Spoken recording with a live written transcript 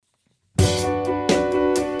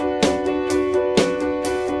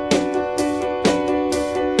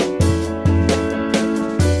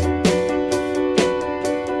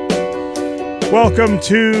Welcome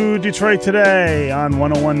to Detroit Today on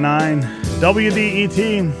 101.9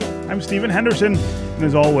 WDET. I'm Stephen Henderson, and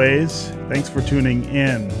as always, thanks for tuning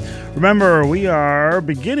in. Remember, we are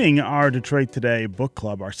beginning our Detroit Today book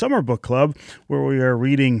club, our summer book club, where we are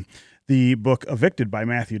reading the book Evicted by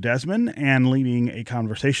Matthew Desmond and leading a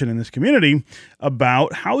conversation in this community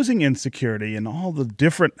about housing insecurity and all the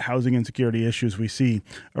different housing insecurity issues we see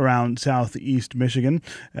around Southeast Michigan.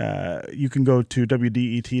 You can go to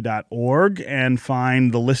WDET.org and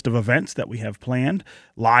find the list of events that we have planned,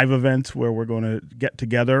 live events where we're going to get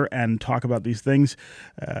together and talk about these things.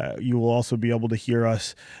 You will also be able to hear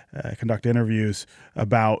us conduct interviews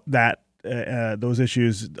about those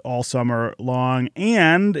issues all summer long.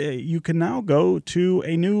 And you can now go to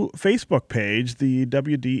a new Facebook page, the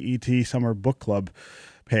WDET Summer Book Club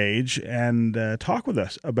page, and talk with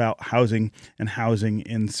us about housing and housing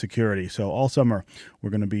insecurity. So all summer,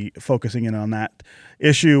 we're going to be focusing in on that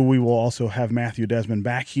issue. We will also have Matthew Desmond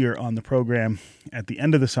back here on the program at the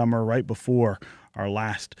end of the summer, right before our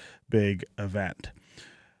last big event.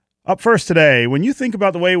 Up first today, when you think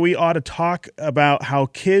about the way we ought to talk about how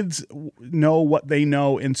kids know what they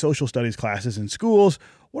know in social studies classes in schools,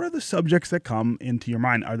 what are the subjects that come into your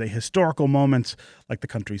mind? Are they historical moments like the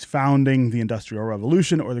country's founding, the Industrial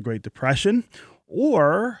Revolution, or the Great Depression?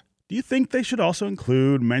 Or do you think they should also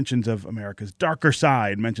include mentions of America's darker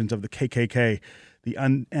side, mentions of the KKK, the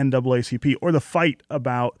NAACP, or the fight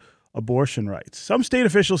about abortion rights? Some state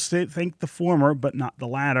officials think the former, but not the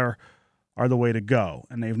latter, are the way to go.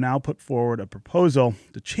 And they've now put forward a proposal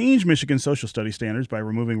to change Michigan's social studies standards by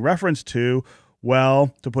removing reference to,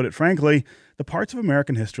 well, to put it frankly, the parts of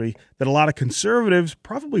American history that a lot of conservatives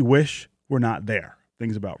probably wish were not there.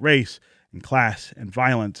 Things about race and class and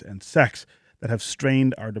violence and sex that have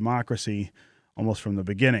strained our democracy almost from the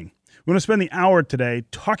beginning. We want to spend the hour today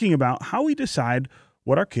talking about how we decide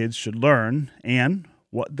what our kids should learn and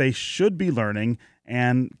what they should be learning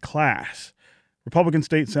and class. Republican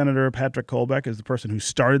State Senator Patrick Kolbeck is the person who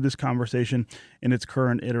started this conversation in its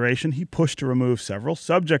current iteration. He pushed to remove several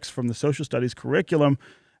subjects from the social studies curriculum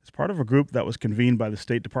as part of a group that was convened by the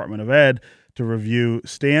State Department of Ed to review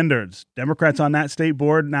standards. Democrats on that state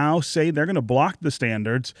board now say they're going to block the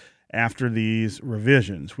standards after these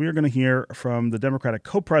revisions. We are going to hear from the Democratic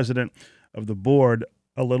co-president of the board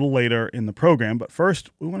a little later in the program. But first,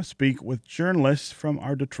 we want to speak with journalists from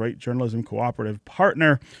our Detroit Journalism Cooperative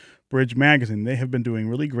partner, Bridge Magazine. They have been doing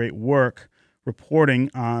really great work reporting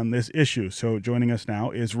on this issue. So joining us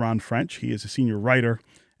now is Ron French. He is a senior writer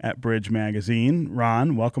at Bridge Magazine.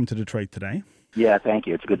 Ron, welcome to Detroit Today. Yeah, thank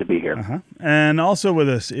you. It's good to be here. And also with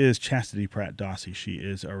us is Chastity Pratt-Dossie. She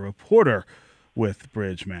is a reporter with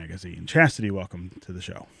Bridge Magazine. Chastity, welcome to the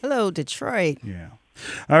show. Hello, Detroit. Yeah.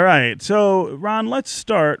 All right. So, Ron, let's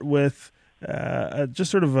start with just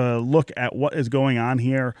sort of a look at what is going on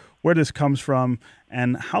here, where this comes from,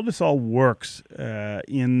 and how this all works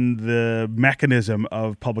in the mechanism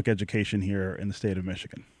of public education here in the state of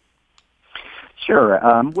Michigan. Sure.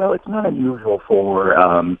 Well, it's not unusual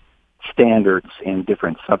for standards in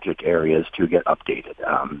different subject areas to get updated.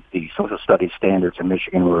 The social studies standards in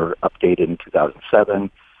Michigan were updated in 2007,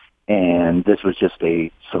 and this was just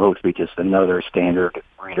supposed to be just another standard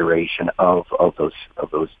reiteration of those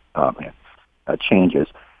changes.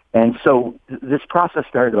 And so this process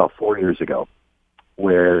started about 4 years ago,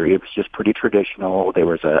 where it was just pretty traditional. There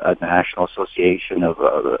was a national association of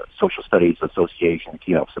social studies association,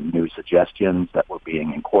 some new suggestions that were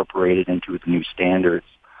being incorporated into the new standards.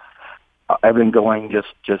 Everything going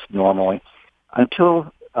just normally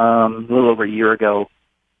until a little over a year ago,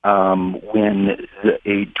 when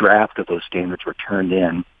a draft of those standards were turned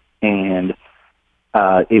in, and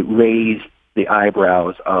it raised the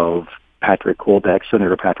eyebrows of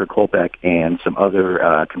Senator Patrick Kolbeck, and some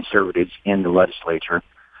other conservatives in the legislature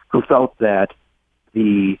who felt that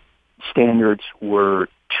the standards were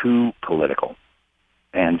too political.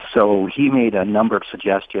 And so he made a number of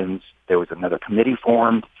suggestions. There was another committee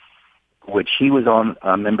formed, which he was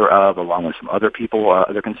a member of, along with some other people,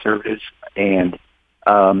 other conservatives, and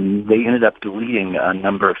they ended up deleting a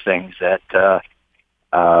number of things that have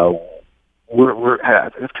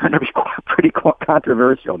turned to be pretty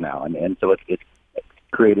controversial now, and so it's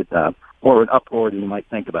created more of an uproar than you might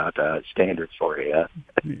think about standards for a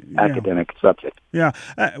academic subject. Yeah,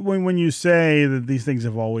 when you say that these things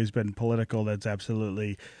have always been political, that's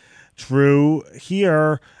absolutely true.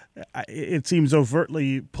 Here, it seems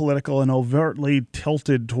overtly political and overtly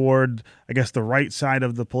tilted toward, I guess, the right side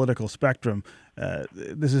of the political spectrum.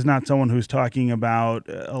 This is not someone who's talking about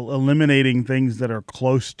eliminating things that are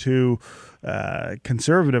close to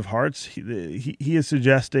conservative hearts. He is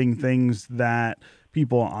suggesting things that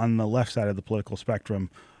people on the left side of the political spectrum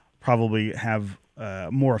probably have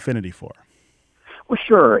more affinity for. Well,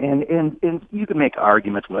 sure, and you can make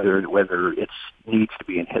arguments whether it needs to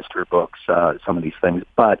be in history books, some of these things,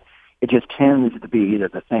 but it just tends to be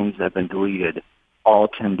that the things that have been deleted all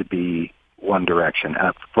tend to be one direction.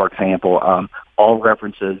 For example, all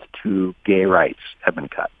references to gay rights have been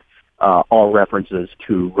cut. All references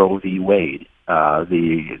to Roe v. Wade,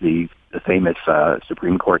 the famous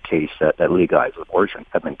Supreme Court case that legalized abortion,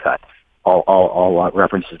 have been cut. All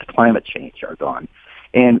references to climate change are gone.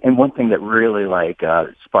 And one thing that really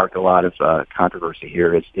sparked a lot of controversy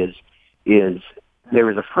here is there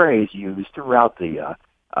was a phrase used throughout the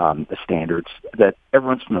standards that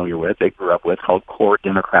everyone's familiar with, they grew up with, called core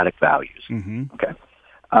democratic values. Mm-hmm. Okay.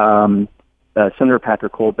 Senator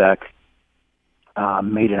Patrick Colbeck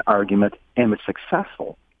made an argument and was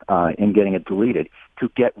successful in getting it deleted to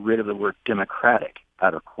get rid of the word democratic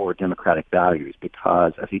out of core democratic values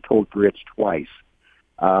because, as he told Bridge twice,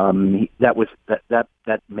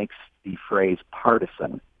 that makes the phrase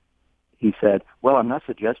partisan. He said, well, I'm not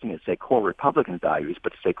suggesting it say core Republican values,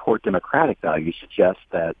 but to say core Democratic values suggests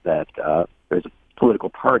that there's a political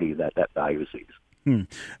party that values these.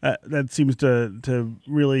 That seems to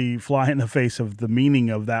really fly in the face of the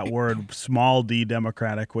meaning of that word, small d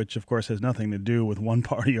democratic, which of course has nothing to do with one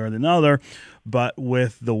party or another, but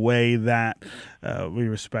with the way that we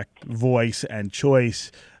respect voice and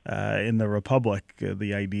choice in the Republic,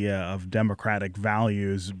 the idea of democratic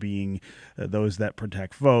values being those that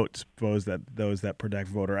protect votes, those that protect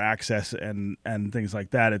voter access, and things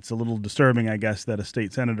like that. It's a little disturbing, I guess, that a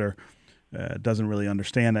state senator doesn't really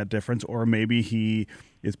understand that difference, or maybe he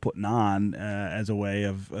is putting on as a way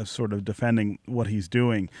of sort of defending what he's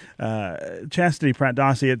doing. Chastity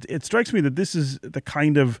Pratt-Dossi, it strikes me that this is the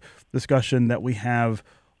kind of discussion that we have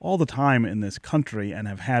all the time in this country and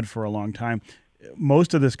have had for a long time.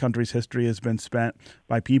 Most of this country's history has been spent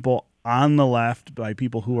by people on the left, by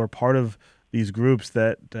people who are part of these groups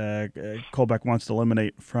that Colbeck wants to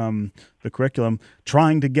eliminate from the curriculum,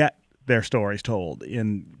 trying to get their stories told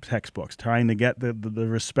in textbooks, trying to get the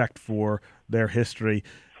respect for their history.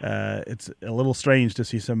 It's a little strange to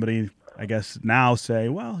see somebody, I guess, now say,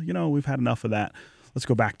 well, we've had enough of that. Let's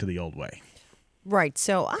go back to the old way. Right.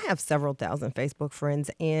 So I have several thousand Facebook friends,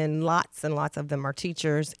 and lots of them are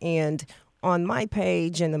teachers. And on my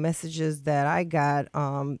page and the messages that I got,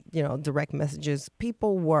 direct messages,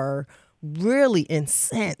 people were really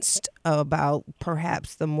incensed about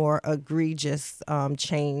perhaps the more egregious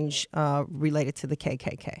change related to the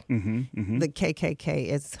KKK. Mm-hmm, mm-hmm. The KKK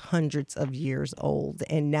is hundreds of years old,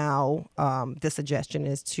 and now the suggestion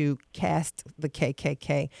is to cast the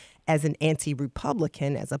KKK as an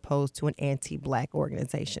anti-Republican as opposed to an anti-Black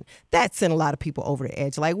organization. That sent a lot of people over the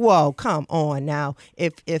edge. Like, whoa, come on now.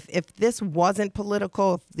 If this wasn't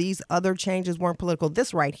political, if these other changes weren't political,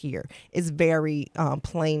 this right here is very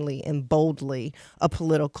plainly and boldly a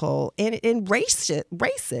political and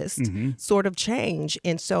racist mm-hmm. sort of change.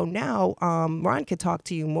 And so now Ron could talk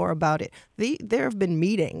to you more about it. There have been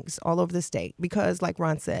meetings all over the state because, like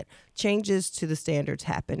Ron said, changes to the standards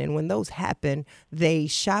happen. And when those happen, they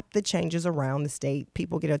shop the changes around the state.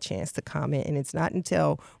 People get a chance to comment. And it's not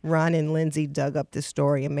until Ron and Lindsay dug up this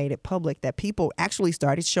story and made it public that people actually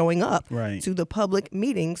started showing up to the public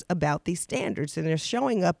meetings about these standards. And they're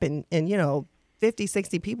showing up and 50,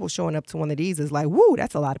 60 people showing up to one of these is like, woo,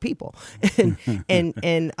 that's a lot of people.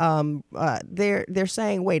 and they're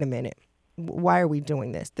saying, wait a minute, why are we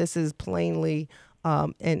doing this? This is plainly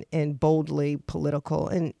and boldly political.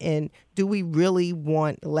 And do we really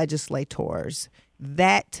want legislators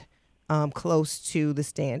that close to the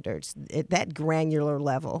standards, at that granular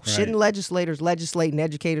level? Right. Shouldn't legislators legislate and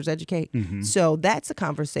educators educate? Mm-hmm. So that's a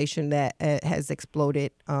conversation that has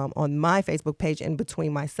exploded on my Facebook page and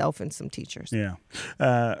between myself and some teachers. Yeah.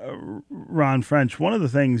 Ron French, one of the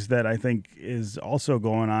things that I think is also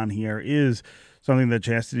going on here is something that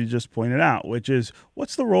Chastity just pointed out, which is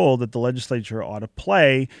what's the role that the legislature ought to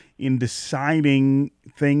play in deciding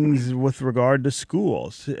things with regard to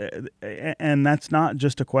schools? And that's not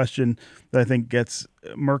just a question that I think gets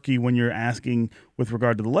murky when you're asking with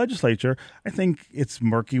regard to the legislature. I think it's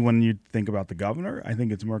murky when you think about the governor. I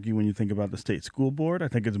think it's murky when you think about the state school board. I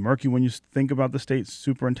think it's murky when you think about the state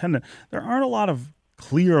superintendent. There aren't a lot of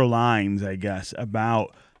clear lines, I guess,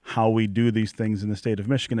 about how we do these things in the state of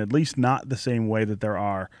Michigan, at least not the same way that there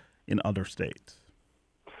are in other states.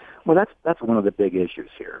 Well, that's one of the big issues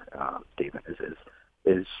here, Stephen,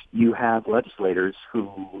 is you have legislators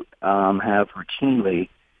who have routinely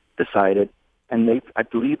decided, and I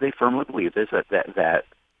believe they firmly believe this, that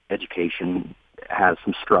education has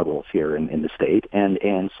some struggles here in the state,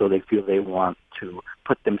 and so they feel they want to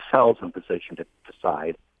put themselves in a position to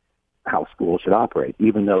decide how schools should operate,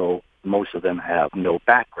 even though most of them have no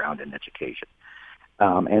background in education.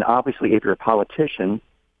 And obviously, if you're a politician,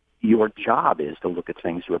 your job is to look at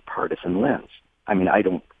things through a partisan lens. I mean, I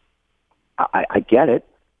get it,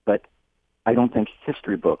 but I don't think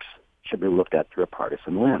history books should be looked at through a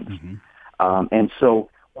partisan lens. Mm-hmm. And so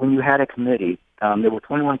when you had a committee, there were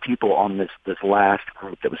 21 people on this last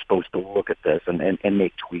group that was supposed to look at this and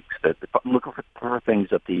make tweaks, look for things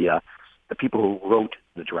that the people who wrote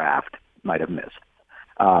the draft might have missed.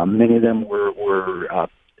 Many of them were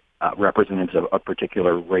representatives of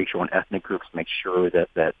particular racial and ethnic groups, make sure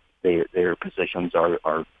that their positions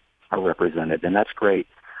are represented, and that's great.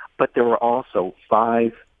 But there were also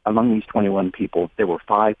among these 21 people, there were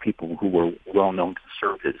 5 people who were well-known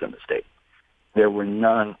conservatives in the state. There were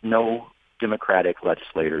no Democratic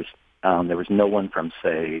legislators. There was no one from,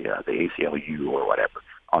 say, the ACLU or whatever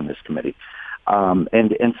on this committee.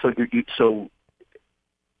 And so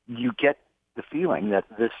you get the feeling that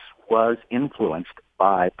this was influenced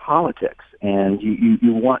by politics, and you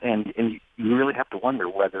really have to wonder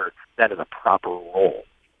whether that is a proper role.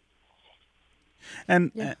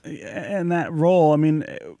 And that role, I mean,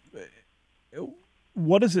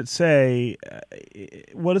 what does it say?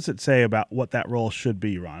 What does it say about what that role should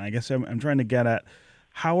be, Ron? I guess I'm trying to get at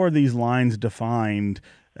how are these lines defined,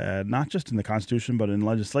 not just in the Constitution but in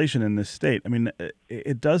legislation in this state. I mean,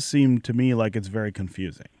 it does seem to me like it's very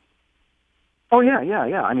confusing. Oh, yeah.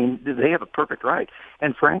 I mean, they have a perfect right.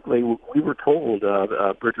 And frankly, we were told,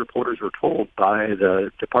 bridge reporters were told by the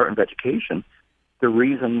Department of Education, the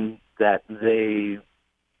reason that they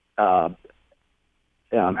had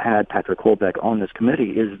Patrick Kolbeck on this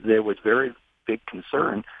committee is there was very big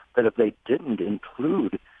concern that if they didn't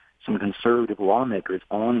include some conservative lawmakers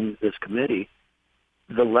on this committee,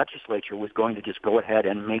 the legislature was going to just go ahead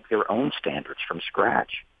and make their own standards from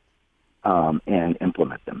scratch. And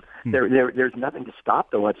implement them. There's nothing to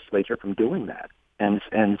stop the legislature from doing that, and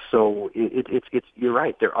so it's you're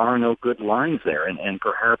right. There are no good lines there, and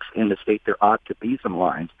perhaps in the state there ought to be some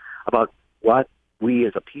lines about what we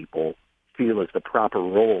as a people feel is the proper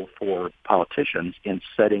role for politicians in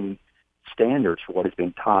setting standards for what is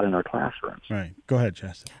being taught in our classrooms. Right. Go ahead,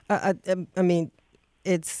 Chastity. I mean,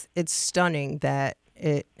 it's stunning that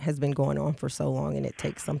it has been going on for so long, and it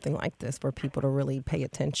takes something like this for people to really pay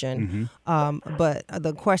attention. Mm-hmm. But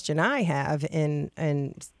the question I have, and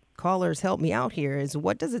callers help me out here, is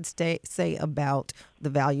what does it say about the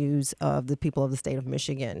values of the people of the state of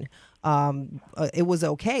Michigan? It was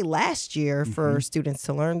okay last year for students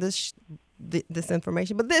to learn this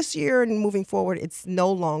information, but this year and moving forward, it's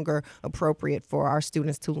no longer appropriate for our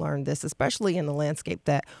students to learn this, especially in the landscape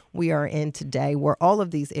that we are in today, where all of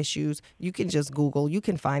these issues, you can just Google, you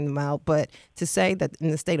can find them out. But to say that in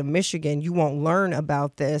the state of Michigan, you won't learn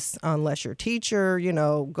about this unless your teacher,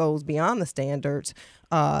 goes beyond the standards.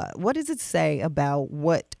 What does it say about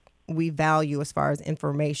what we value as far as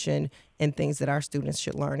information and things that our students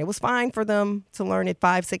should learn? It was fine for them to learn it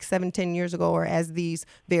 5, 6, 7, 10 years ago, or as these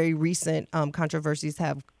very recent controversies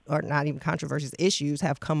have, or not even controversies, issues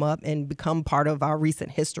have come up and become part of our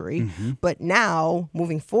recent history. Mm-hmm. But now,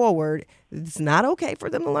 moving forward, it's not okay for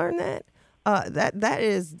them to learn that.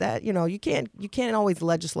 You can't always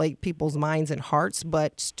legislate people's minds and hearts,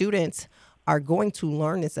 but students are going to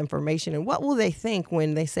learn this information. And what will they think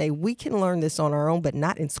when they say we can learn this on our own, but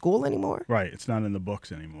not in school anymore? Right. It's not in the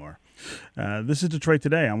books anymore. This is Detroit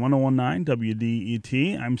Today on 101.9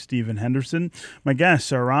 WDET. I'm Stephen Henderson. My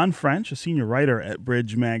guests are Ron French, a senior writer at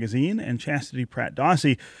Bridge Magazine, and Chastity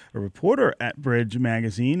Pratt-Dawsey, a reporter at Bridge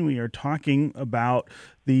Magazine. We are talking about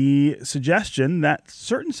the suggestion that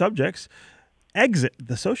certain subjects exit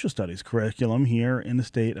the social studies curriculum here in the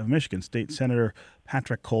state of Michigan. State Senator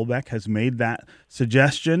Patrick Kolbeck has made that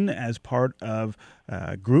suggestion as part of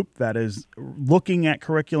a group that is looking at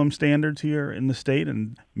curriculum standards here in the state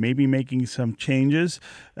and maybe making some changes.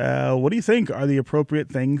 What do you think are the appropriate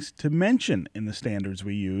things to mention in the standards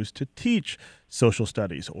we use to teach social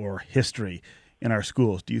studies or history in our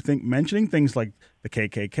schools? Do you think mentioning things like the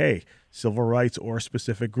KKK, civil rights or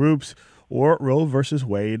specific groups, or Roe versus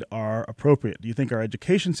Wade are appropriate? Do you think our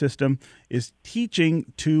education system is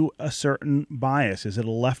teaching to a certain bias? Is it a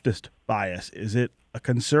leftist bias? Is it a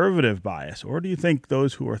conservative bias? Or do you think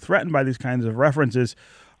those who are threatened by these kinds of references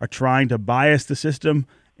are trying to bias the system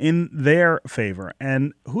in their favor?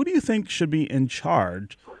 And who do you think should be in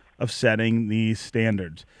charge of setting these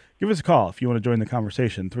standards? Give us a call if you want to join the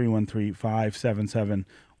conversation, 313-577-1019.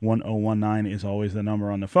 1019 is always the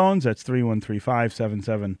number on the phones. That's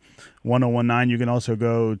 313-577-1019. You can also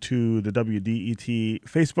go to the WDET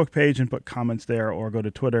Facebook page and put comments there, or go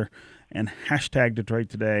to Twitter and hashtag Detroit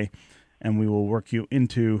Today, and we will work you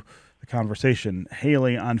into the conversation.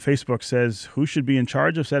 Haley on Facebook says, who should be in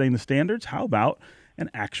charge of setting the standards? How about an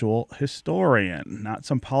actual historian, not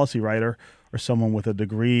some policy writer or someone with a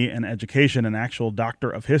degree in education, an actual doctor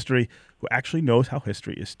of history who actually knows how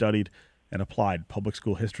history is studied and applied. Public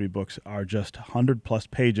school history books are just 100-plus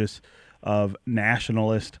pages of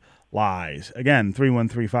nationalist lies. Again,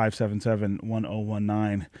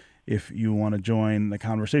 313-577-1019 if you want to join the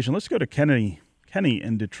conversation. Let's go to Kenny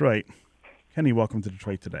in Detroit. Kenny, welcome to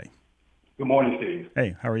Detroit Today. Good morning, Steve.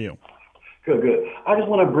 Hey, how are you? Good. I just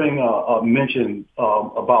want to bring a mention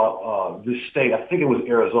about this state. I think it was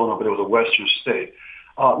Arizona, but it was a western state,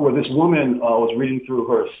 where this woman was reading through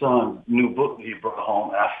her son's new book that he brought home.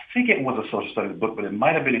 And I think it was a social studies book, but it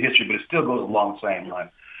might have been a history, but it still goes along the same line.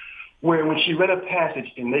 Where when she read a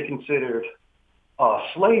passage and they considered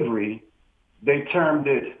slavery, they termed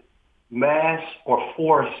it mass or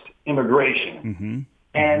forced immigration. Mm-hmm.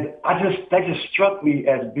 And that just struck me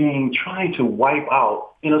as being trying to wipe out,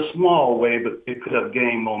 in a small way, but it could have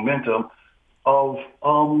gained momentum, of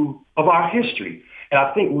our history. And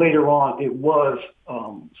I think later on it was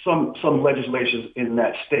some legislation in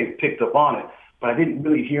that state picked up on it, but I didn't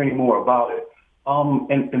really hear any more about it.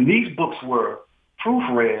 And these books were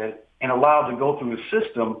proofread and allowed to go through the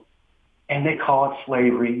system, and they call it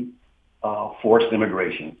slavery, forced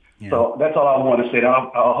immigration. Yeah. So that's all I want to say.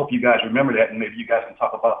 I hope you guys remember that, and maybe you guys can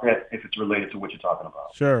talk about that if it's related to what you're talking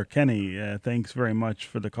about. Sure. Kenny, thanks very much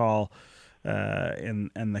for the call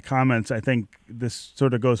and the comments. I think this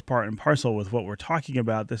sort of goes part and parcel with what we're talking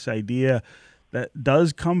about, this idea that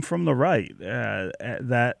does come from the right,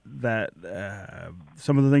 that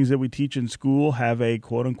some of the things that we teach in school have a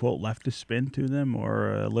quote-unquote leftist spin to them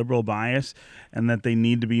or a liberal bias, and that they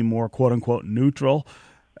need to be more quote-unquote neutral.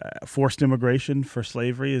 Forced immigration for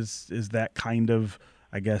slavery is that kind of,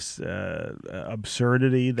 I guess,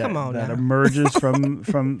 absurdity that emerges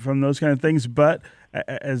from those kind of things. But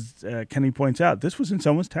as Kenny points out, this was in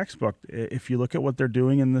someone's textbook. If you look at what they're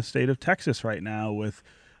doing in the state of Texas right now with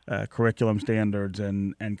curriculum standards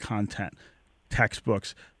and content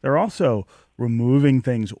textbooks, they're also removing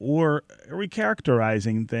things or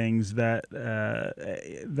recharacterizing things that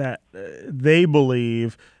they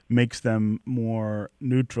believe makes them more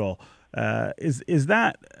neutral. Is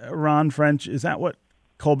that, Ron French, is that what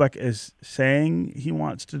Colbeck is saying he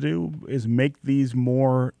wants to do, is make these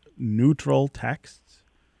more neutral texts?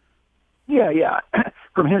 Yeah.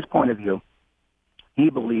 From his point of view, he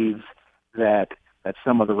believes that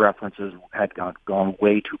some of the references had gone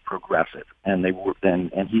way too progressive, and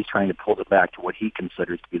and he's trying to pull it back to what he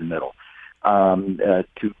considers to be the middle.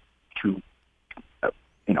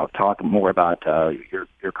 Talk more about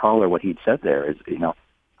your caller. What he'd said there is, the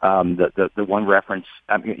one reference.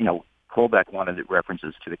 Colbeck wanted the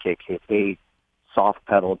references to the KKK soft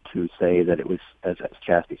pedal to say that it was, as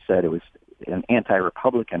Chastity said, it was an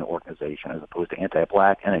anti-Republican organization as opposed to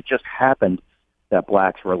anti-black, and it just happened that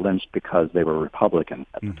blacks were lynched because they were Republican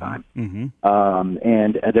at the time. Mm-hmm.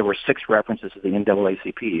 And there were 6 references to the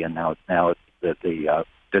NAACP, and now the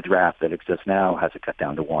draft that exists now has it cut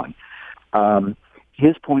down to 1.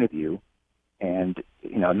 His point of view, and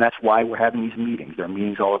that's why we're having these meetings. There are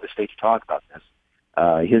meetings all over the state to talk about this.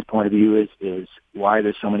 His point of view is why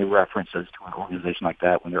there's so many references to an organization like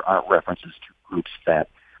that when there aren't references to groups that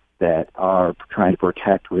are trying to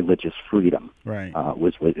protect religious freedom. Right.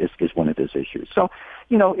 Is one of his issues. So,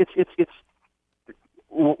 it's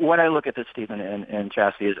when I look at this, Stephen and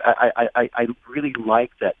Chastity, is I really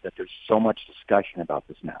like that there's so much discussion about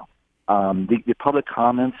this now. The public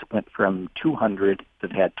comments went from 200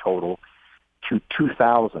 that had total to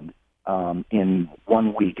 2,000 in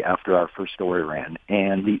 1 week after our first story ran.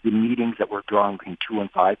 And the meetings that were drawing between 2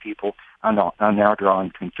 and 5 people are now drawing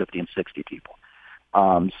between 50 and 60 people.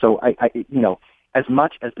 So as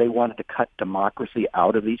much as they wanted to cut democracy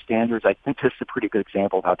out of these standards, I think this is a pretty good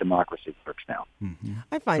example of how democracy works now. Mm-hmm.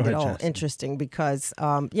 I find it all interesting because,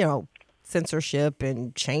 censorship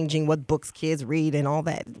and changing what books kids read and all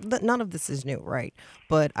that. None of this is new, right?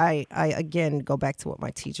 But I again go back to what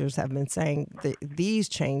my teachers have been saying. These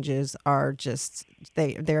changes are just,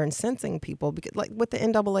 they're incensing people because, like with the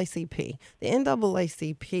NAACP. The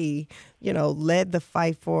NAACP, led the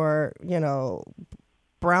fight for,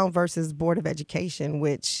 Brown versus Board of Education,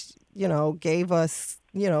 which, gave us,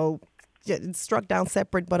 struck down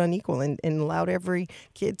separate but unequal and allowed every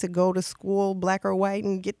kid to go to school, black or white,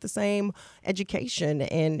 and get the same education.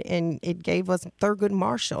 And it gave us Thurgood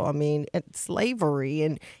Marshall. I mean, slavery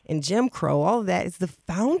and Jim Crow, all of that is the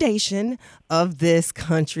foundation of this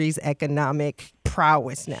country's economic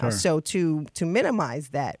prowess now. Sure. So to minimize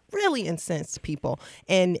that really incensed people,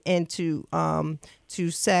 and to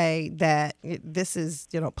say that this is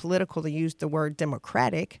political, to use the word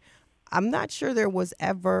democratic. I'm not sure there was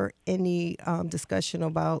ever any discussion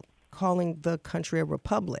about calling the country a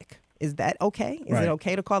republic. Is that okay? Is Right. it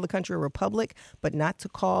okay to call the country a republic, but not to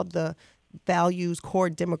call the values core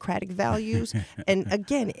democratic values? And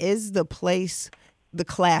again, is the place, the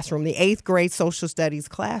classroom, the 8th grade social studies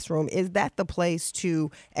classroom, is that the place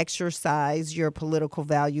to exercise your political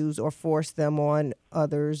values or force them on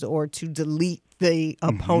others, or to delete the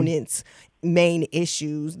opponent's main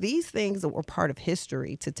issues? These things that were part of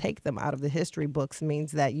history, to take them out of the history books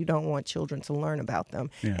means that you don't want children to learn about them.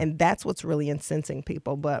 Yeah. And that's what's really incensing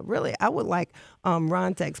people. But really, I would like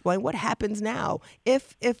Ron to explain what happens now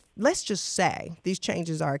if let's just say these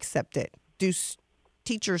changes are accepted. Do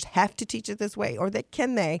teachers have to teach it this way, or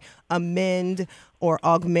can they amend or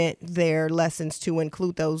augment their lessons to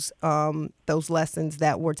include those lessons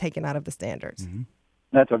that were taken out of the standards? Mm-hmm.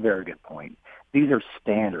 That's a very good point. These are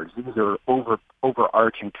standards. These are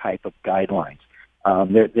overarching type of guidelines.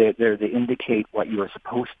 They indicate what you are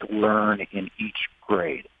supposed to learn in each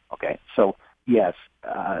grade. Okay, so yes,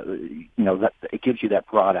 that it gives you that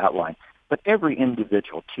broad outline. But every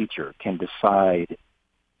individual teacher can decide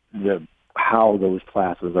how those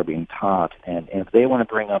classes are being taught, and if they want to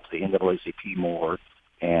bring up the NAACP more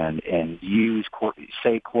and use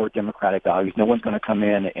core democratic values, no one's going to come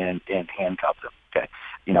in and handcuff them. Okay,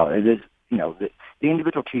 it is. The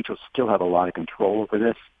individual teacher will still have a lot of control over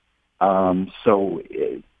this. So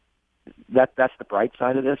that's the bright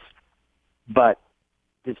side of this. But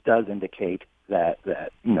this does indicate that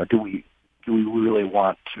do we really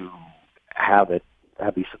want to have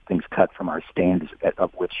these things cut from our standards,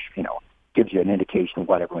 of which gives you an indication of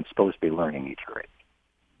what everyone's supposed to be learning each grade.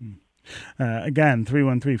 Again,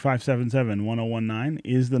 313-577-1019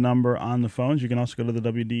 is the number on the phones. You can also go to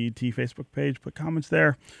the WDET Facebook page, put comments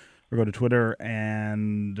there, or go to Twitter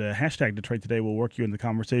and hashtag Detroit Today will work you in the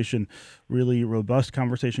conversation. Really robust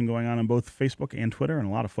conversation going on both Facebook and Twitter, and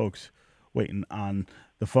a lot of folks waiting on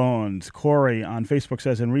the phones. Corey on Facebook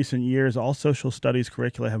says, in recent years, all social studies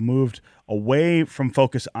curricula have moved away from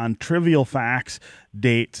focus on trivial facts,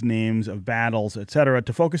 dates, names of battles, etc.,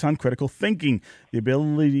 to focus on critical thinking, the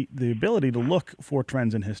ability to look for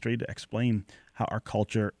trends in history to explain how our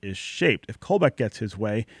culture is shaped. If Colbeck gets his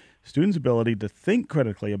way, students' ability to think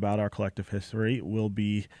critically about our collective history will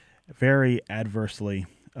be very adversely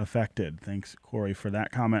affected. Thanks, Corey, for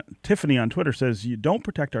that comment. Tiffany on Twitter says, you don't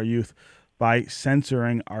protect our youth by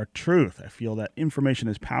censoring our truth. I feel that information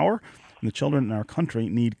is power, and the children in our country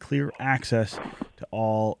need clear access to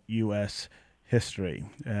all U.S. history.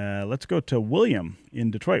 Let's go to William in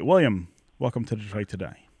Detroit. William, welcome to Detroit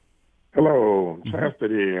Today. Hello,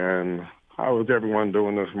 Chastity, and how is everyone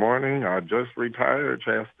doing this morning? I just retired,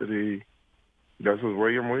 Chastity. This is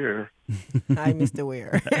William Weir. Hi, Mr.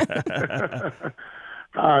 Weir.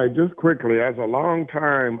 Hi, just quickly, as a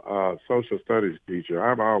long-time social studies teacher,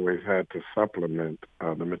 I've always had to supplement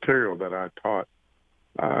the material that I taught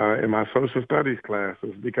in my social studies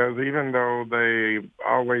classes, because even though they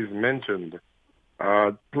always mentioned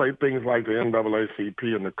things like the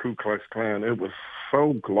NAACP and the Ku Klux Klan, it was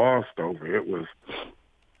so glossed over. It was,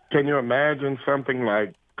 can you imagine something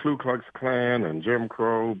like Ku Klux Klan and Jim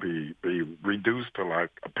Crow be reduced to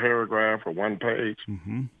like a paragraph or one page?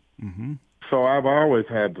 Mm-hmm. Mm-hmm. So I've always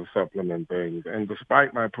had to supplement things. And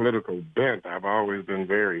despite my political bent, I've always been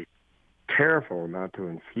very careful not to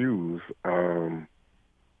infuse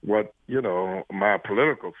my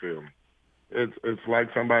political feeling. It's like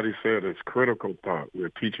somebody said, it's critical thought. We're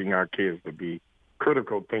teaching our kids to be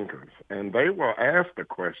critical thinkers. And they will ask the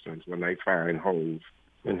questions when they find holes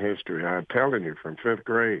in history. I'm telling you, from 5th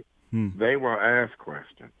grade, they will ask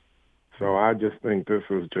questions. So I just think this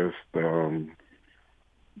is just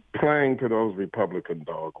playing to those Republican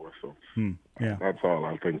dog whistles. Yeah. That's all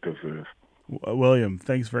I think this is. William,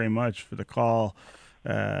 thanks very much for the call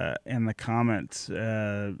and the comments.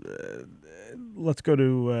 Let's go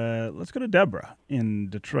to Deborah in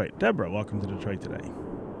Detroit. Deborah, welcome to Detroit Today.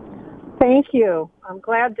 Thank you. I'm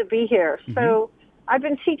glad to be here. So I've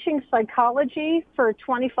been teaching psychology for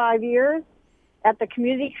 25 years at the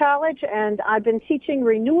community college, and I've been teaching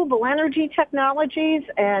renewable energy technologies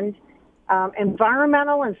and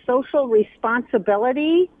environmental and social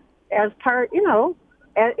responsibility as part,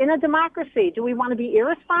 In a democracy, do we want to be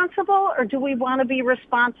irresponsible or do we want to be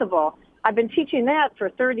responsible? I've been teaching that for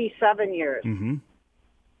 37 years. Mm-hmm.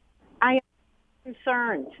 I am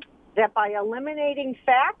concerned that by eliminating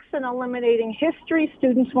facts and eliminating history,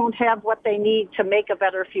 students won't have what they need to make a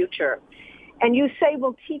better future. And you say,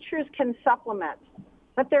 well, teachers can supplement.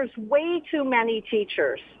 But there's way too many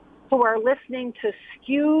teachers who are listening to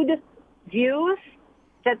skewed views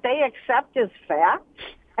that they accept as facts.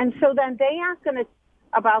 And so then they aren't going to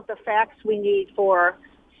about the facts we need for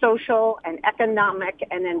social and economic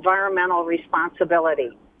and environmental responsibility.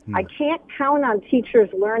 I can't count on teachers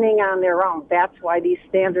learning on their own. That's why these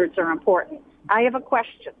standards are important. I have a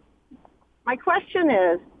question. My question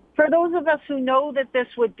is, for those of us who know that this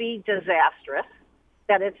would be disastrous,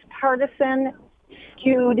 that it's partisan,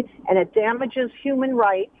 skewed, and it damages human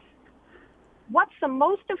rights, what's the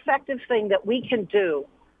most effective thing that we can do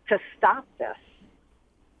to stop this?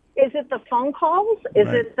 Is it the phone calls? Is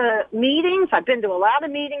it the meetings? I've been to a lot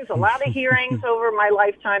of meetings, a lot of hearings over my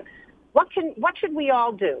lifetime. What should we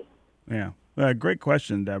all do? Yeah. Great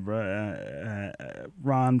question, Deborah.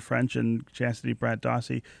 Ron French and Chastity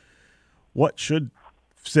Pratt-Dossi, what should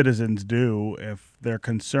citizens do if they're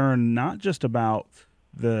concerned not just about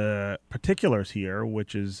the particulars here,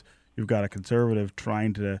 which is you've got a conservative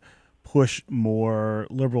trying to push more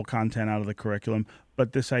liberal content out of the curriculum,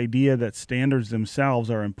 but this idea that standards themselves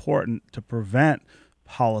are important to prevent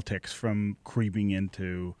politics from creeping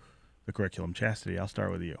into the curriculum? Chastity, I'll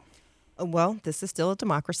start with you. Well, this is still a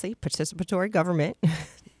democracy, participatory government.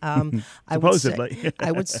 Supposedly.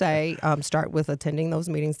 I would say start with attending those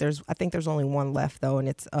meetings. I think there's only one left, though, and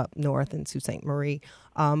it's up north in Sault Ste. Marie.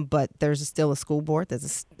 But there's still a school board.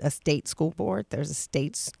 There's a state school board. There's a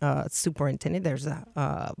state superintendent. There's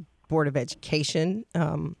a board of education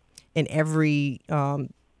in every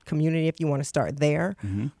community, if you want to start there.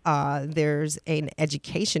 Mm-hmm. There's an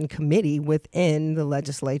education committee within the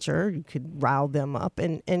legislature. You could rile them up.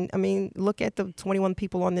 And I mean, look at the 21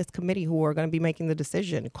 people on this committee who are going to be making the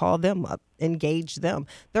decision. Call them up, engage them.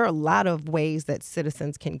 There are a lot of ways that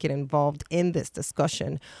citizens can get involved in this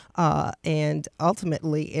discussion. And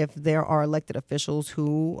ultimately, if there are elected officials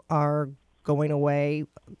who are going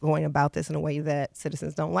about this in a way that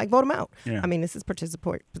citizens don't like, vote them out. Yeah. I mean, this is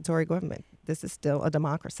participatory government. This is still a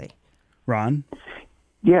democracy. Ron?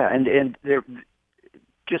 Yeah, and there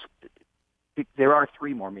are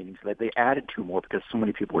 3 more meetings. They added 2 more because so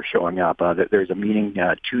many people were showing up. There's a meeting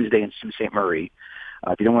Tuesday in Sault Ste. Marie.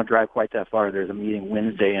 If you don't want to drive quite that far, there's a meeting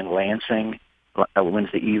Wednesday in Lansing,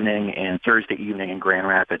 Wednesday evening, and Thursday evening in Grand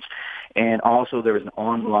Rapids. And also there was an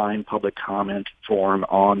online public comment forum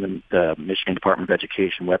on the Michigan Department of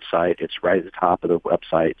Education website. It's right at the top of the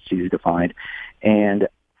website. It's easy to find. And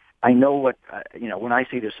I know when I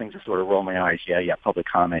see these things, I sort of roll my eyes. Yeah, public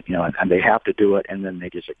comment, and they have to do it, and then they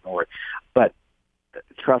just ignore it. But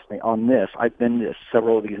trust me, on this, I've been to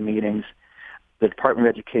several of these meetings. The Department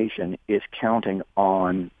of Education is counting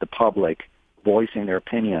on the public voicing their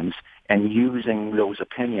opinions and using those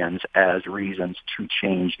opinions as reasons to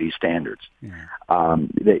change these standards. Yeah.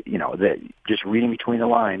 That just reading between the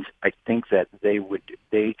lines, I think that they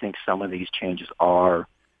think some of these changes are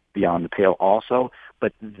beyond the pale also,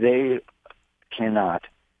 but they cannot,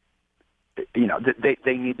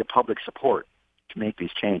 they need the public support to make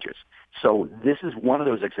these changes. So this is one of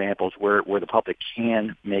those examples where the public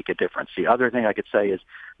can make a difference. The other thing I could say is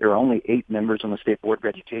there are only 8 members on the State Board of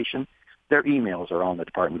Education. Their emails are on the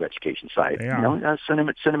Department of Education site. Send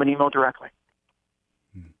them an email directly.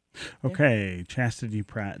 Okay, Chastity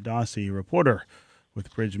Pratt-Dossi, reporter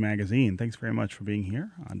with Bridge Magazine. Thanks very much for being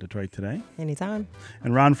here on Detroit Today. Anytime.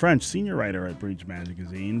 And Ron French, senior writer at Bridge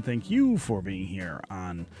Magazine. Thank you for being here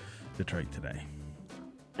on Detroit Today.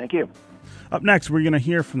 Thank you. Up next, we're going to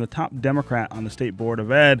hear from the top Democrat on the State Board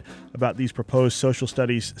of Ed about these proposed social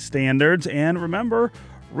studies standards. And remember,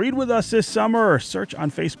 read with us this summer. Search on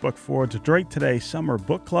Facebook for Detroit Today Summer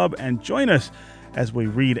Book Club and join us as we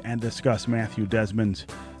read and discuss Matthew Desmond's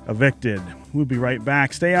Evicted. We'll be right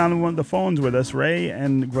back. Stay on one of the phones with us. Ray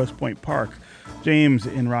in Grosse Pointe Park, James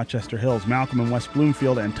in Rochester Hills, Malcolm in West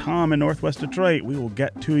Bloomfield, and Tom in Northwest Detroit. We will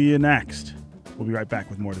get to you next. We'll be right back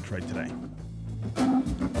with more Detroit Today.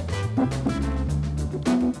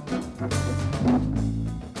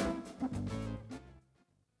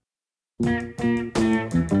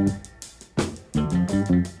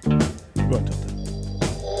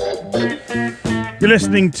 You're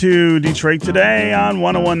listening to Detroit Today on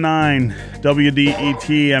 101.9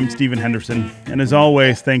 WDET. I'm Stephen Henderson. And as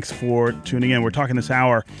always, thanks for tuning in. We're talking this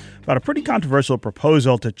hour about a pretty controversial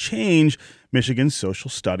proposal to change Michigan's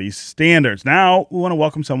social studies standards. Now, we want to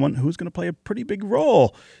welcome someone who's going to play a pretty big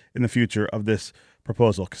role in the future of this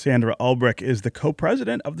proposal. Cassandra Ulbrich is the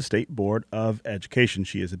co-president of the State Board of Education.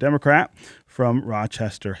 She is a Democrat from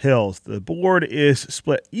Rochester Hills. The board is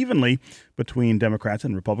split evenly between Democrats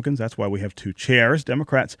and Republicans. That's why we have two chairs.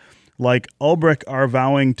 Democrats like Ulbrich are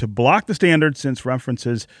vowing to block the standards since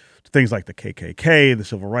references to things like the KKK, the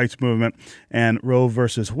Civil Rights Movement, and Roe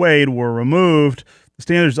versus Wade were removed. The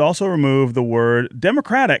standards also remove the word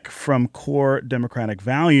Democratic from core Democratic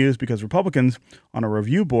values because Republicans on a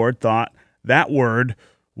review board thought that word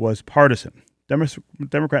was partisan.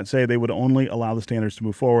 Democrats say they would only allow the standards to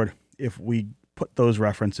move forward if we put those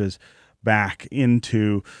references back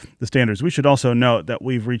into the standards. We should also note that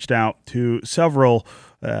we've reached out to several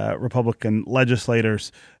Republican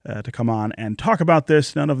legislators to come on and talk about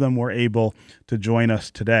this. None of them were able to join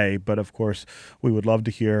us today, but of course, we would love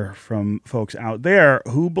to hear from folks out there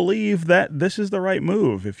who believe that this is the right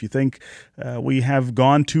move. If you think we have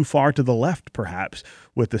gone too far to the left, perhaps,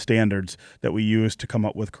 with the standards that we use to come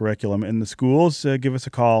up with curriculum in the schools, give us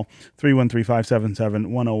a call,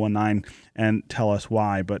 313-577-1019, and tell us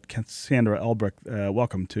why. But Cassandra Ulbrich,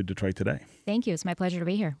 welcome to Detroit Today. Thank you. It's my pleasure to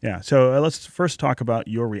be here. Yeah. So let's first talk about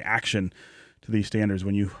your reaction to these standards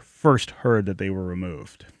when you first heard that they were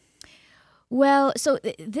removed. Well, so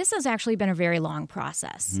this has actually been a very long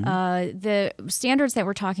process. The standards that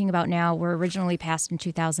we're talking about now were originally passed in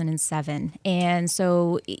 2007. And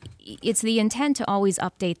so it's the intent to always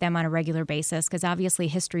update them on a regular basis because obviously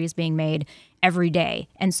history is being made every day.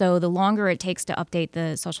 And so the longer it takes to update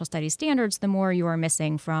the social studies standards, the more you are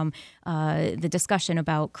missing from the discussion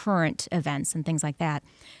about current events and things like that.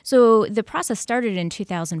 So the process started in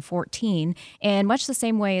 2014, and much the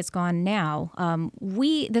same way it's gone now.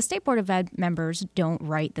 The State Board of Ed members don't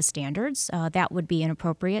write the standards. That would be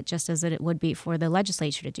inappropriate, just as it would be for the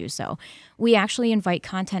legislature to do so. We actually invite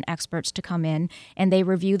content experts to come in, and they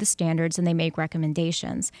review the standards and they make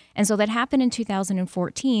recommendations. And so that happened in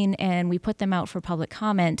 2014, and we put them out for public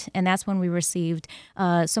comment, and that's when we received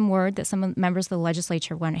some word that some members of the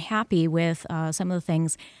legislature weren't happy with some of the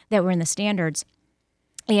things that were in the standards.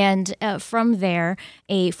 And from there,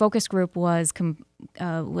 a focus group was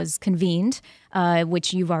convened,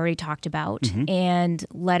 which you've already talked about, and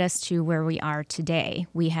led us to where we are today.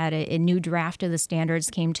 We had a new draft of the standards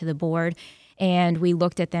came to the board, and we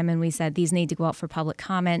looked at them and we said, these need to go out for public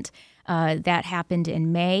comment. That happened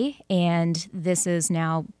in May, and this is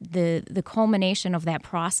now the culmination of that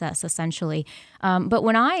process, essentially. But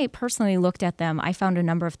when I personally looked at them, I found a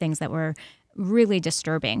number of things that were really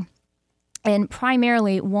disturbing. And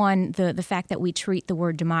primarily, one, the fact that we treat the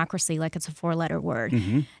word democracy like it's a four-letter word,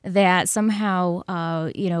 that somehow,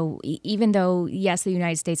 even though, yes, the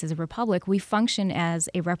United States is a republic, we function as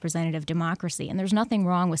a representative democracy. And there's nothing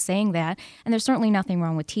wrong with saying that, and there's certainly nothing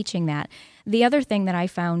wrong with teaching that. The other thing that I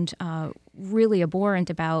found really abhorrent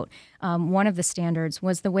about one of the standards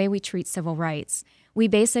was the way we treat civil rights. We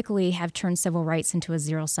basically have turned civil rights into a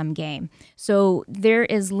zero-sum game. So there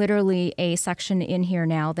is literally a section in here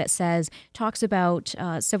now that talks about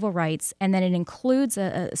civil rights, and then it includes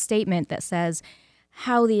a statement that says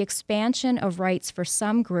how the expansion of rights for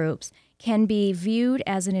some groups can be viewed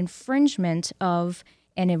as an infringement of,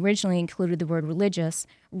 and originally included the word religious,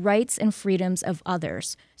 rights and freedoms of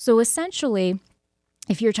others. So essentially,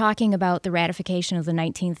 if you're talking about the ratification of the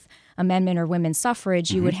 19th Amendment or women's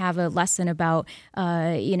suffrage, you would have a lesson about,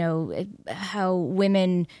 how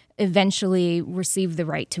women eventually receive the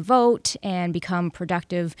right to vote and become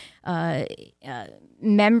productive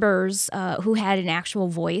members who had an actual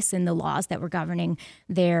voice in the laws that were governing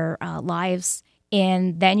their lives.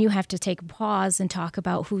 And then you have to take a pause and talk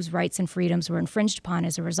about whose rights and freedoms were infringed upon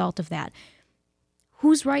as a result of that.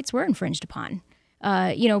 Whose rights were infringed upon?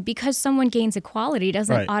 Because someone gains equality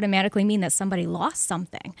doesn't automatically mean that somebody lost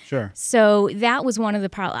something. Sure. So that was one of the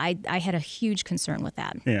problems. I had a huge concern with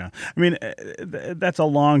that. Yeah. I mean, that's a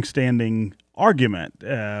long-standing argument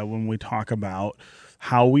when we talk about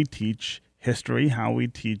how we teach history, how we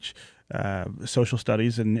teach social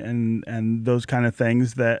studies and those kind of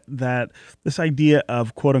things, that this idea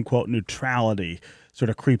of quote-unquote neutrality sort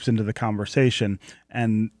of creeps into the conversation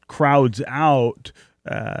and crowds out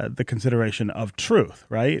the consideration of truth,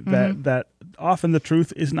 right? That often the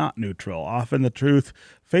truth is not neutral. Often the truth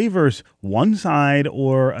favors one side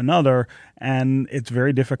or another, and it's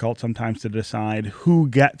very difficult sometimes to decide who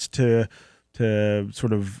gets to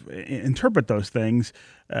sort of interpret those things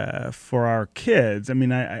for our kids. I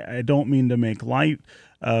mean, I don't mean to make light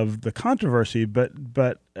of the controversy, but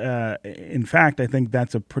in fact, I think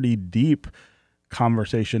that's a pretty deep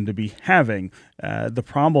conversation to be having. The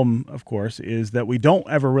problem, of course, is that we don't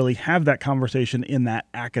ever really have that conversation in that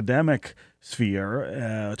academic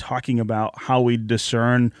sphere, talking about how we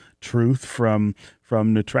discern truth from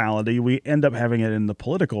neutrality. We end up having it in the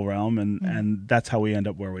political realm, and that's how we end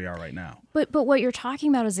up where we are right now. But what you're talking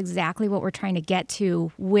about is exactly what we're trying to get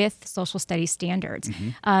to with social studies standards.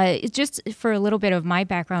 Just for a little bit of my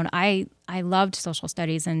background, I loved social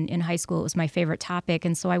studies in high school. It was my favorite topic.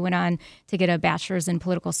 And so I went on to get a bachelor's in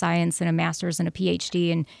political science and a master's and a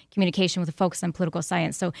PhD in communication with a focus on political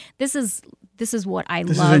science. So this is what I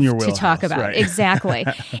love to talk about. Right. Exactly.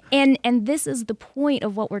 and this is the point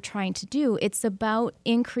of what we're trying to do. It's about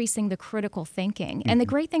increasing the critical thinking. And the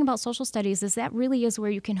great thing about social studies is that really is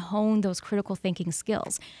where you can hone those critical thinking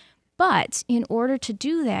skills. But in order to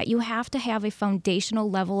do that, you have to have a foundational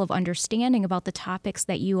level of understanding about the topics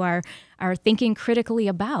that you are thinking critically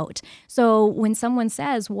about. So when someone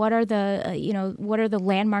says, what are the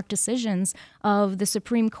landmark decisions of the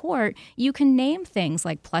Supreme Court, you can name things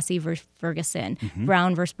like Plessy versus Ferguson,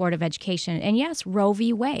 Brown versus Board of Education, and yes, Roe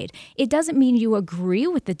v. Wade. It doesn't mean you agree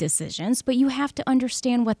with the decisions, but you have to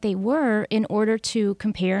understand what they were in order to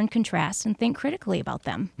compare and contrast and think critically about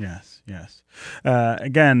them. Yes.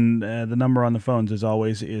 Again, the number on the phones, as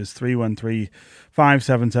always, is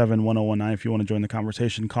 313-577-1019. If you want to join the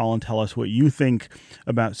conversation, call and tell us what you think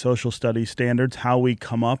about social studies standards, how we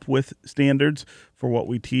come up with standards for what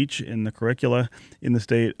we teach in the curricula in the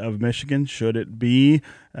state of Michigan. Should it be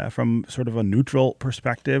from sort of a neutral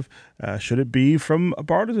perspective? Should it be from a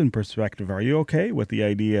partisan perspective? Are you okay with the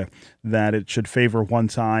idea that it should favor one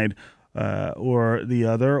side or the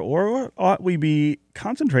other, or ought we be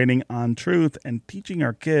concentrating on truth and teaching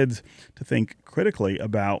our kids to think critically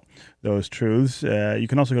about those truths? You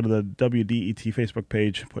can also go to the WDET Facebook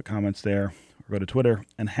page, put comments there, or go to Twitter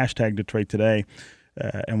and hashtag Detroit Today,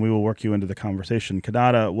 and we will work you into the conversation.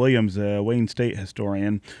 Kadada Williams, a Wayne State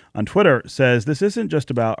historian, on Twitter says, this isn't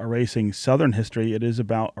just about erasing Southern history, it is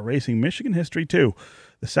about erasing Michigan history too.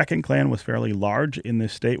 The Second Klan was fairly large in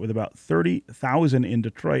this state, with about 30,000 in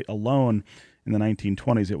Detroit alone in the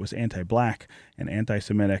 1920s. It was anti-Black and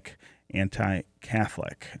anti-Semitic,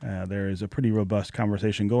 anti-Catholic. There is a pretty robust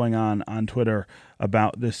conversation going on Twitter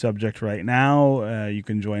about this subject right now. You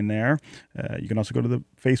can join there. You can also go to the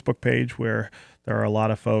Facebook page where there are a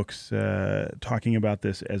lot of folks talking about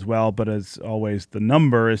this as well. But as always, the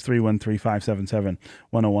number is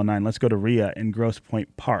 313-577-1019. Let's go to Rhea in Grosse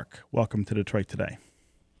Pointe Park. Welcome to Detroit Today.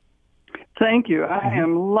 Thank you. I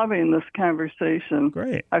am loving this conversation.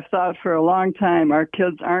 Great. I've thought for a long time our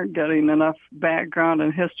kids aren't getting enough background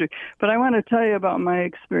in history. But I want to tell you about my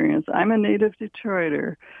experience. I'm a native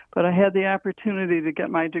Detroiter, but I had the opportunity to get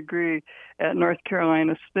my degree at North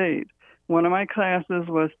Carolina State. One of my classes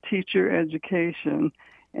was teacher education.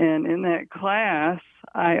 And in that class,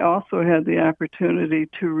 I also had the opportunity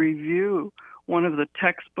to review one of the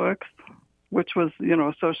textbooks, which was,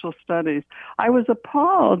 social studies. I was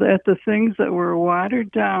appalled at the things that were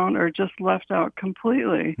watered down or just left out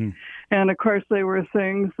completely. And, of course, they were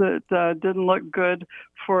things that didn't look good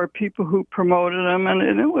for people who promoted them.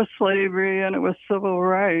 And it was slavery and it was civil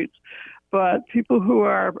rights. But people who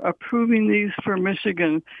are approving these for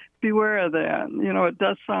Michigan, beware of that. It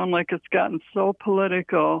does sound like it's gotten so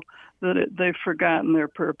political that they've forgotten their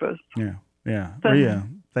purpose. Yeah. Rhea,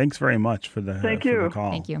 thanks very much for the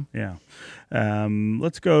call. Thank you. Yeah.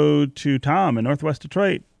 Let's go to Tom in Northwest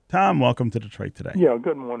Detroit. Tom, welcome to Detroit Today. Yeah,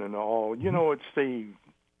 good morning all. It's Steve.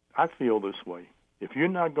 I feel this way. If you're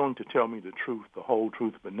not going to tell me the truth, the whole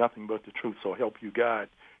truth, but nothing but the truth, so help you God,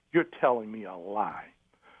 you're telling me a lie.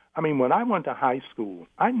 I mean, when I went to high school,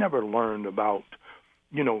 I never learned about,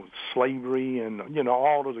 slavery and,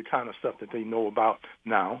 all of the kind of stuff that they know about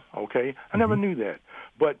now, okay? I never knew that.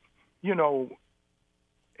 But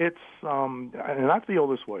it's, and I feel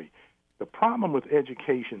this way. The problem with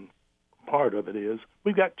education, part of it is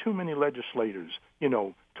we've got too many legislators,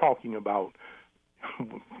 talking about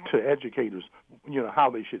to educators, how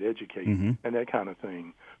they should educate and that kind of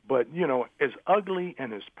thing. But, as ugly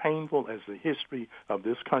and as painful as the history of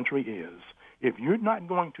this country is, if you're not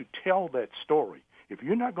going to tell that story, if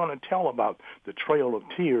you're not going to tell about the Trail of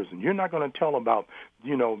Tears, and you're not going to tell about,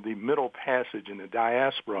 the Middle Passage and the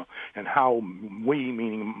diaspora and how we,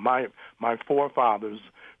 meaning my forefathers,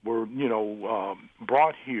 were,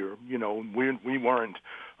 brought here, we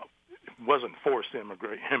wasn't forced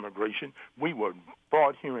immigration. We were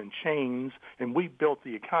brought here in chains, and we built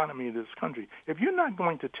the economy of this country. If you're not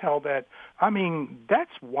going to tell that,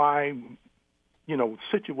 that's why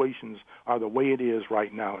situations are the way it is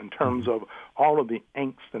right now in terms of all of the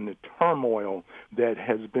angst and the turmoil that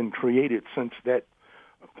has been created since that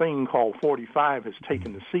thing called 45 has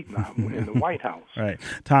taken the seat now in the White House. Right.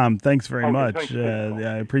 Tom, thanks very much. Thanks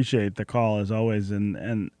I appreciate the call as always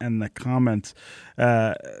and the comments.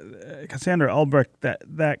 Cassandra Albrecht,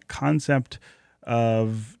 that concept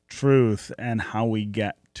of truth and how we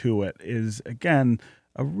get to it is, again,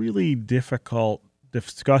 a really difficult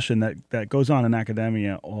discussion that goes on in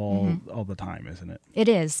academia all the time, isn't it? It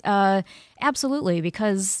is. Absolutely,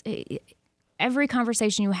 because every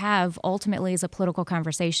conversation you have ultimately is a political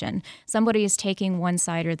conversation. Somebody is taking one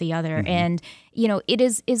side or the other. And,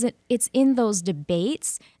 it's in those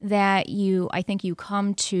debates that I think you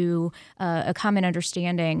come to a common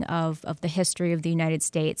understanding of the history of the United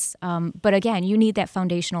States. But again, you need that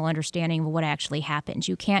foundational understanding of what actually happened.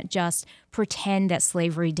 You can't just pretend that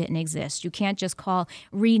slavery didn't exist. You can't just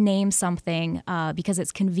rename something because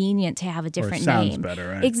it's convenient to have a different name. Sounds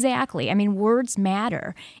better, right? Exactly. I mean, words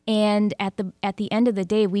matter. And at the end of the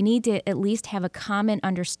day, we need to at least have a common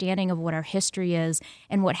understanding of what our history is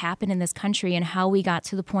and what happened in this country and how we got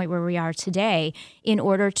to the point where we are today in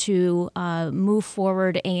order to move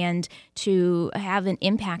forward and to have an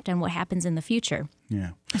impact on what happens in the future.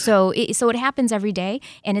 Yeah. So it happens every day,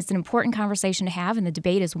 and it's an important conversation to have, and the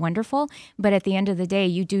debate is wonderful. But at the end of the day,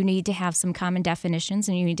 you do need to have some common definitions,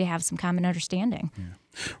 and you need to have some common understanding. Yeah.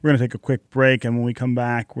 We're going to take a quick break, and when we come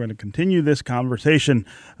back, we're going to continue this conversation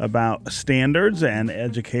about standards and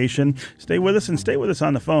education. Stay with us, and stay with us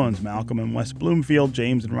on the phones. Malcolm in West Bloomfield,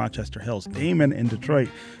 James in Rochester Hills, Damon in Detroit,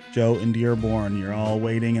 Joe in Dearborn. You're all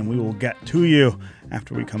waiting, and we will get to you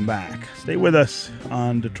after we come back. Stay with us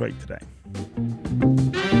on Detroit Today.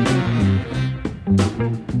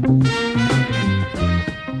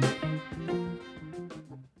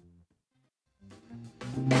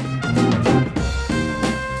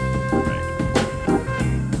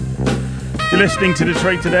 You're listening to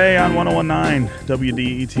Detroit Today on 101.9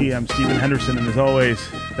 WDET. I'm Stephen Henderson, and as always,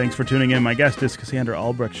 thanks for tuning in. My guest is Cassandra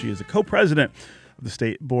Albrecht. She is a co-president of the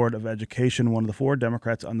State Board of Education, one of the 4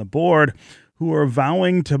 Democrats on the board who are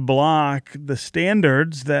vowing to block the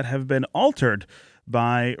standards that have been altered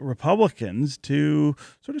by Republicans to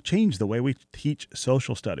sort of change the way we teach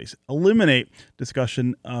social studies, eliminate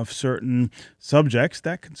discussion of certain subjects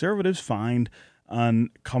that conservatives find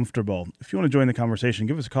uncomfortable. If you want to join the conversation,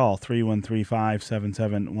 give us a call,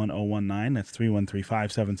 313-577-1019. That's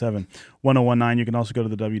 313-577-1019. You can also go to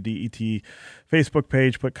the WDET Facebook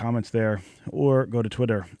page, put comments there, or go to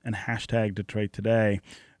Twitter and hashtag Detroit Today,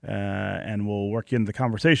 and we'll work you into the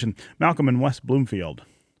conversation. Malcolm in West Bloomfield,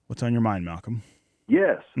 what's on your mind, Malcolm?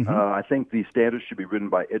 Yes, I think these standards should be written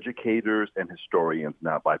by educators and historians,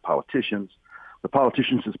 not by politicians. The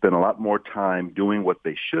politicians have spent a lot more time doing what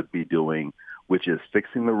they should be doing, which is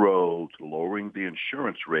fixing the roads, lowering the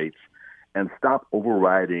insurance rates, and stop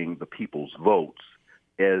overriding the people's votes,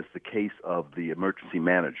 as the case of the emergency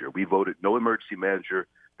manager. We voted no emergency manager.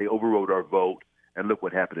 They overrode our vote, and look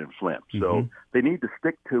what happened in Flint. So they need to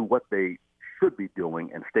stick to what they should be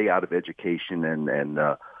doing and stay out of education and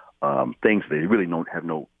things they really don't have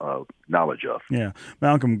no knowledge of. Yeah.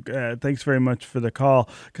 Malcolm, thanks very much for the call.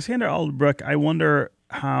 Cassandra Albrecht, I wonder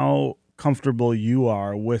how comfortable you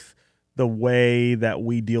are with the way that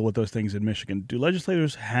we deal with those things in Michigan. Do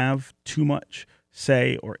legislators have too much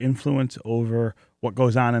say or influence over what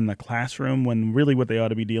goes on in the classroom when really what they ought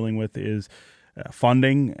to be dealing with is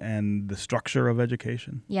funding and the structure of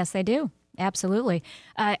education? Yes, they do. Absolutely.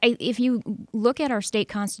 If you look at our state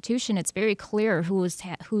constitution, it's very clear who is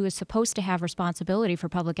supposed to have responsibility for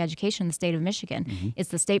public education in the state of Michigan. It's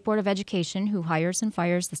the State Board of Education who hires and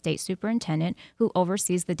fires the state superintendent, who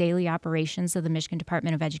oversees the daily operations of the Michigan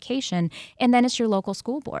Department of Education, and then it's your local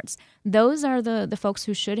school boards. Those are the folks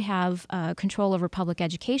who should have control over public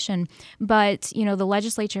education. But, the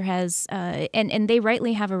legislature has, and they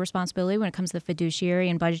rightly have a responsibility when it comes to the fiduciary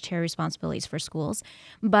and budgetary responsibilities for schools,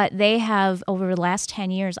 but they have over the last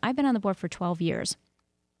 10 years, I've been on the board for 12 years.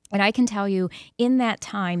 And I can tell you, in that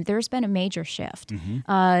time, there's been a major shift.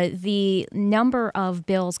 The number of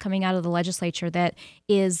bills coming out of the legislature that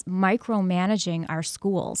is micromanaging our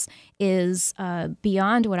schools is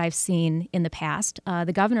beyond what I've seen in the past.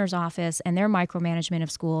 The governor's office and their micromanagement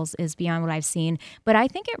of schools is beyond what I've seen. But I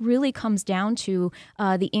think it really comes down to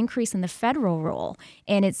the increase in the federal role,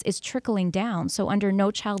 and it's trickling down. So under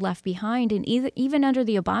No Child Left Behind, and even under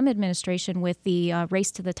the Obama administration with the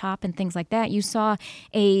race to the top and things like that, you saw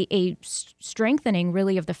a strengthening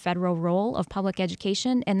really of the federal role of public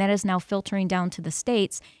education, and that is now filtering down to the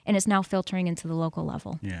states, and is now filtering into the local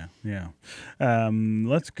level. Yeah.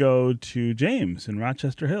 Let's go to James in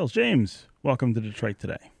Rochester Hills. James, welcome to Detroit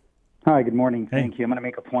Today. Hi, good morning. Hey. Thank you. I'm going to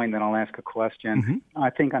make a point, then I'll ask a question. I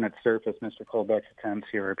think on its surface, Mr. Colbeck's attempts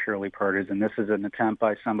here are purely partisan. This is an attempt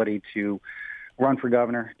by somebody to run for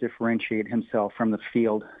governor, differentiate himself from the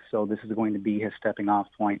field. So this is going to be his stepping off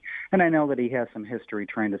point. And I know that he has some history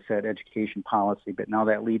trying to set education policy, but now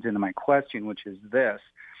that leads into my question, which is this.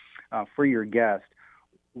 For your guest,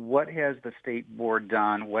 what has the state board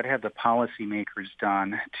done? What have the policymakers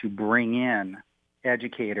done to bring in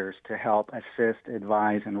educators to help assist,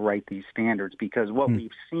 advise, and write these standards? Because what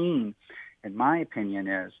we've seen, in my opinion,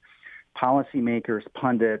 is policymakers,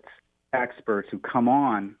 pundits, experts who come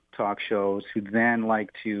on talk shows who then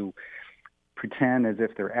like to pretend as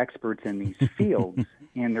if they're experts in these fields,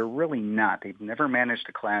 and they're really not. They've never managed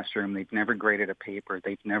a classroom. They've never graded a paper.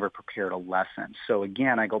 They've never prepared a lesson. So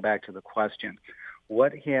again, I go back to the question,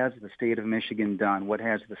 what has the state of Michigan done? What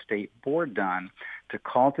has the state board done to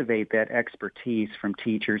cultivate that expertise from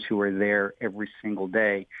teachers who are there every single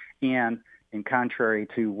day? And in contrary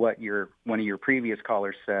to what one of your previous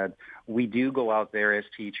callers said, we do go out there as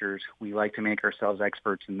teachers. We like to make ourselves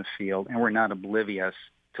experts in the field, and we're not oblivious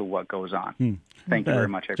to what goes on. Thank you very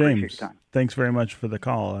much. I appreciate your time. Thanks very much for the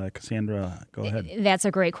call. Cassandra, go ahead. That's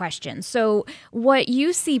a great question. So what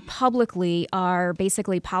you see publicly are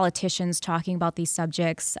basically politicians talking about these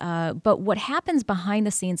subjects, but what happens behind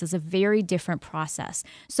the scenes is a very different process.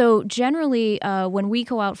 So generally, when we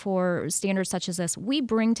go out for standards such as this, we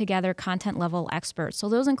bring together content-level experts. So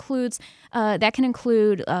those that can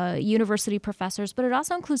include university professors, but it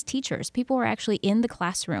also includes teachers, people who are actually in the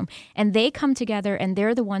classroom, and they come together and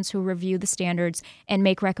they're the ones who review the standards and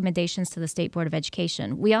make recommendations to the State Board of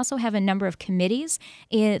Education. We also have a number of committees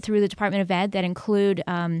through the Department of Ed that include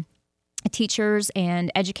teachers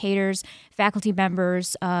and educators, faculty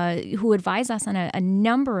members who advise us on a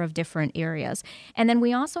number of different areas. And then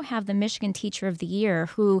we also have the Michigan Teacher of the Year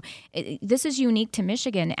who, this is unique to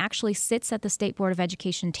Michigan, actually sits at the State Board of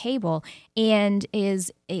Education table and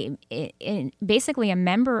is basically a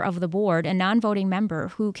member of the board, a non-voting member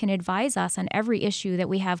who can advise us on every issue that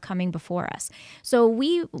we have coming before us. So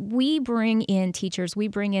we bring in teachers, we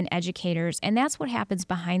bring in educators, and that's what happens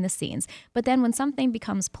behind the scenes. But then when something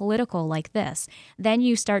becomes political like this, then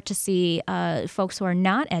you start to see folks who are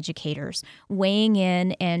not educators weighing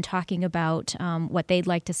in and talking about what they'd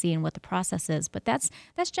like to see and what the process is. But that's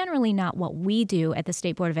generally not what we do at the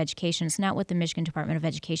State Board of Education. It's not what the Michigan Department of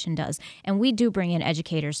Education does. And we do bring in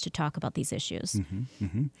educators to talk about these issues.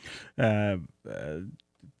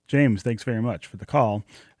 James, thanks very much for the call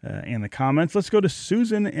and the comments. Let's go to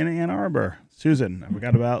Susan in Ann Arbor. Susan, we've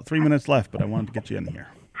got about 3 minutes left, but I wanted to get you in here.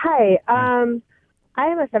 Hi. I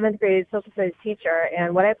am a 7th grade social studies teacher,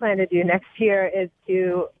 and what I plan to do next year is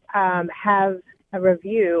to have a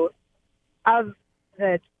review of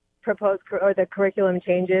the proposed or the curriculum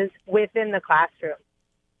changes within the classroom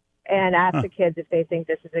and ask the kids if they think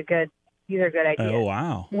these are good ideas. Oh,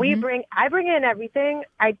 wow. I bring in everything.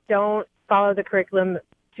 I don't follow the curriculum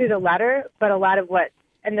to the letter, but a lot of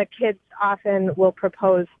and the kids often will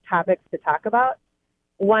propose topics to talk about.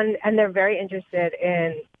 And they're very interested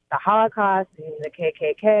in the Holocaust and the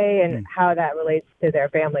KKK and how that relates to their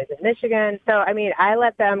families in Michigan. So, I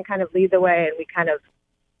let them kind of lead the way, and we kind of,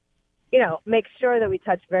 make sure that we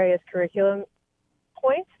touch various curriculum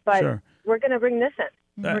points, but we're going to bring this in.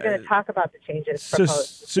 We're going to talk about the changes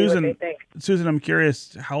proposed. Susan, what they think. Susan, I'm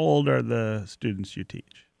curious, how old are the students you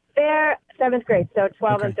teach? They're 7th grade, so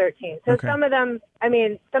 12 and 13. So some of them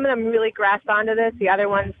really grasp onto this. The other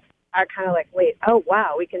ones are kind of like, wait, oh,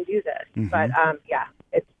 wow, we can do this. But,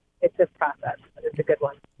 it's a process, but it's a good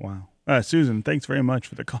one. Wow. Susan, thanks very much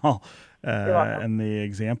for the call You're welcome. and the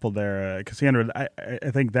example there. Cassandra,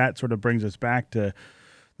 I think that sort of brings us back to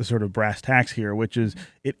the sort of brass tacks here, which is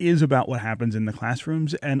it is about what happens in the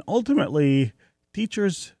classrooms, and ultimately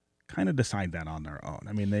teachers kind of decide that on their own.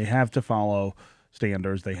 They have to follow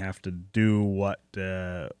standards. They have to do what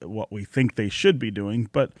we think they should be doing,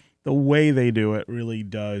 but the way they do it really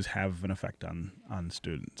does have an effect on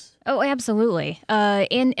students. Oh, absolutely.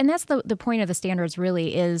 And that's the point of the standards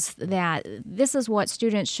really, is that this is what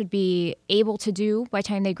students should be able to do by the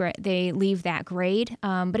time they leave that grade.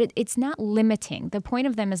 But it's not limiting. The point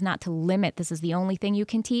of them is not to limit. This is the only thing you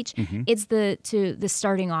can teach. It's the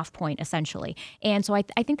starting off point, essentially. And so I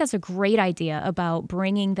think that's a great idea about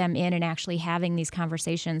bringing them in and actually having these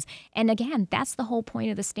conversations. And again, that's the whole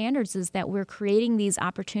point of the standards, is that we're creating these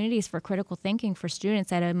opportunities for critical thinking for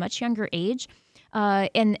students at a much younger age,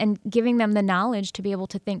 and giving them the knowledge to be able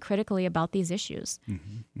to think critically about these issues.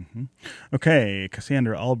 Okay,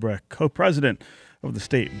 Cassandra Albrecht, co-president of the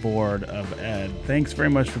State Board of Ed. Thanks very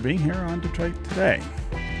much for being here on Detroit Today.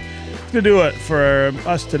 To do it for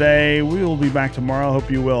us today. We will be back tomorrow.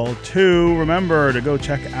 Hope you will too. Remember to go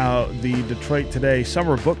check out the Detroit Today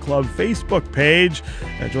Summer Book Club Facebook page.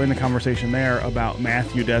 Join the conversation there about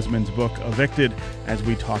Matthew Desmond's book, Evicted, as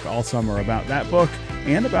we talk all summer about that book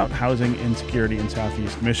and about housing insecurity in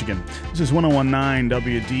Southeast Michigan. This is 101.9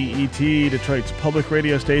 WDET, Detroit's public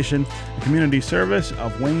radio station, a community service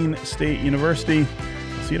of Wayne State University.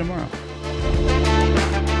 I'll see you tomorrow.